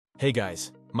Hey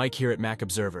guys, Mike here at Mac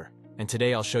Observer, and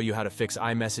today I'll show you how to fix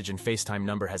iMessage and FaceTime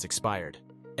number has expired.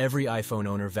 Every iPhone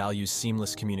owner values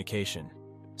seamless communication,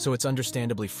 so it's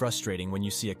understandably frustrating when you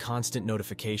see a constant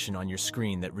notification on your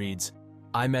screen that reads,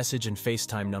 iMessage and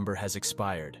FaceTime number has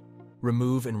expired.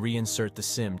 Remove and reinsert the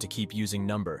SIM to keep using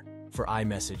number for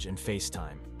iMessage and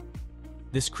FaceTime.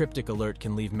 This cryptic alert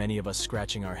can leave many of us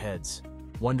scratching our heads,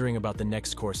 wondering about the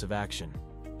next course of action.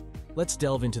 Let's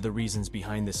delve into the reasons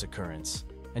behind this occurrence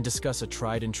and discuss a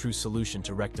tried-and-true solution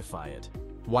to rectify it.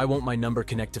 Why won't my number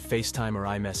connect to FaceTime or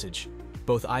iMessage?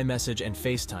 Both iMessage and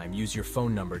FaceTime use your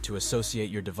phone number to associate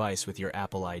your device with your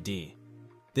Apple ID.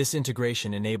 This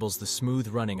integration enables the smooth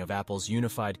running of Apple's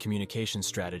unified communication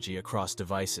strategy across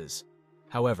devices.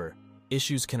 However,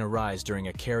 issues can arise during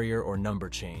a carrier or number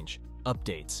change,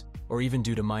 updates, or even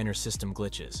due to minor system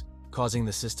glitches, causing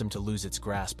the system to lose its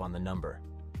grasp on the number.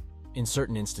 In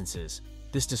certain instances,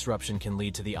 this disruption can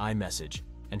lead to the iMessage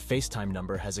and FaceTime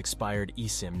number has expired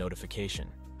eSIM notification.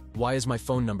 Why is my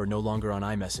phone number no longer on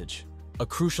iMessage? A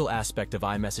crucial aspect of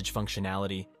iMessage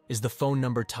functionality is the phone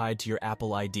number tied to your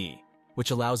Apple ID,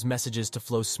 which allows messages to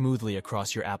flow smoothly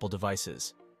across your Apple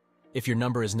devices. If your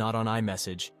number is not on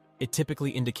iMessage, it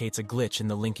typically indicates a glitch in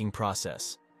the linking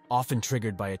process, often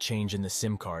triggered by a change in the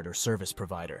SIM card or service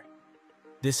provider.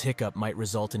 This hiccup might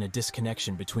result in a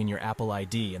disconnection between your Apple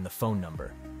ID and the phone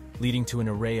number, leading to an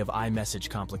array of iMessage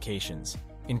complications,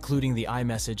 including the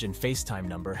iMessage and FaceTime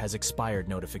number has expired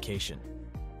notification.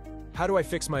 How do I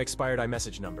fix my expired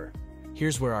iMessage number?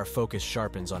 Here's where our focus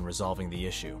sharpens on resolving the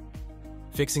issue.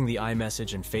 Fixing the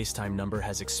iMessage and FaceTime number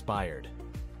has expired.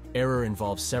 Error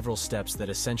involves several steps that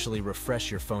essentially refresh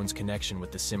your phone's connection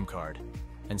with the SIM card,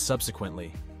 and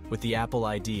subsequently, with the Apple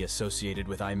ID associated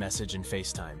with iMessage and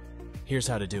FaceTime. Here's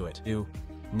how to do it.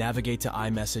 Navigate to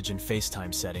iMessage and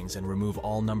FaceTime settings and remove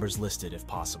all numbers listed if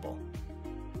possible.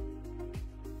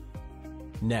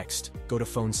 Next, go to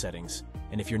phone settings,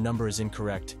 and if your number is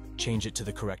incorrect, change it to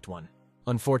the correct one.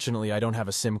 Unfortunately, I don't have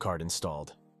a SIM card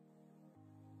installed.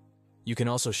 You can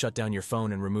also shut down your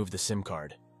phone and remove the SIM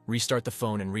card. Restart the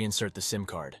phone and reinsert the SIM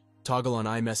card. Toggle on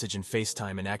iMessage and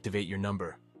FaceTime and activate your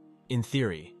number. In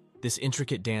theory, this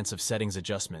intricate dance of settings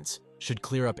adjustments should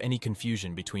clear up any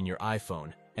confusion between your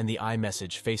iPhone and the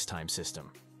iMessage FaceTime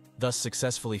system, thus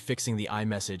successfully fixing the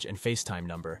iMessage and FaceTime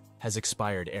number has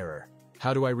expired error.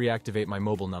 How do I reactivate my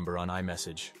mobile number on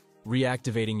iMessage?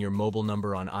 Reactivating your mobile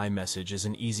number on iMessage is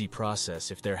an easy process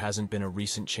if there hasn't been a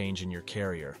recent change in your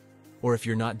carrier, or if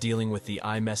you're not dealing with the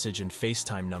iMessage and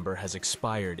FaceTime number has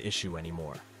expired issue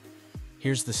anymore.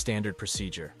 Here's the standard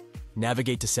procedure.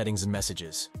 Navigate to Settings and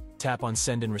Messages. Tap on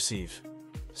Send and Receive.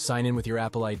 Sign in with your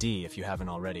Apple ID if you haven't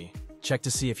already. Check to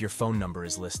see if your phone number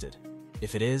is listed.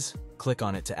 If it is, click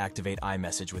on it to activate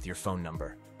iMessage with your phone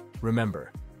number.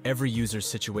 Remember, every user's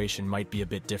situation might be a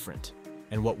bit different,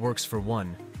 and what works for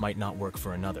one might not work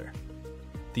for another.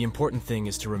 The important thing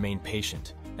is to remain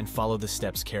patient and follow the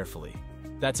steps carefully.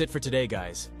 That's it for today,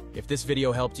 guys. If this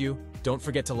video helped you, don't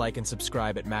forget to like and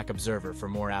subscribe at Mac Observer for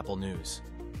more Apple news.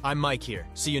 I'm Mike here.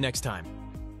 See you next time.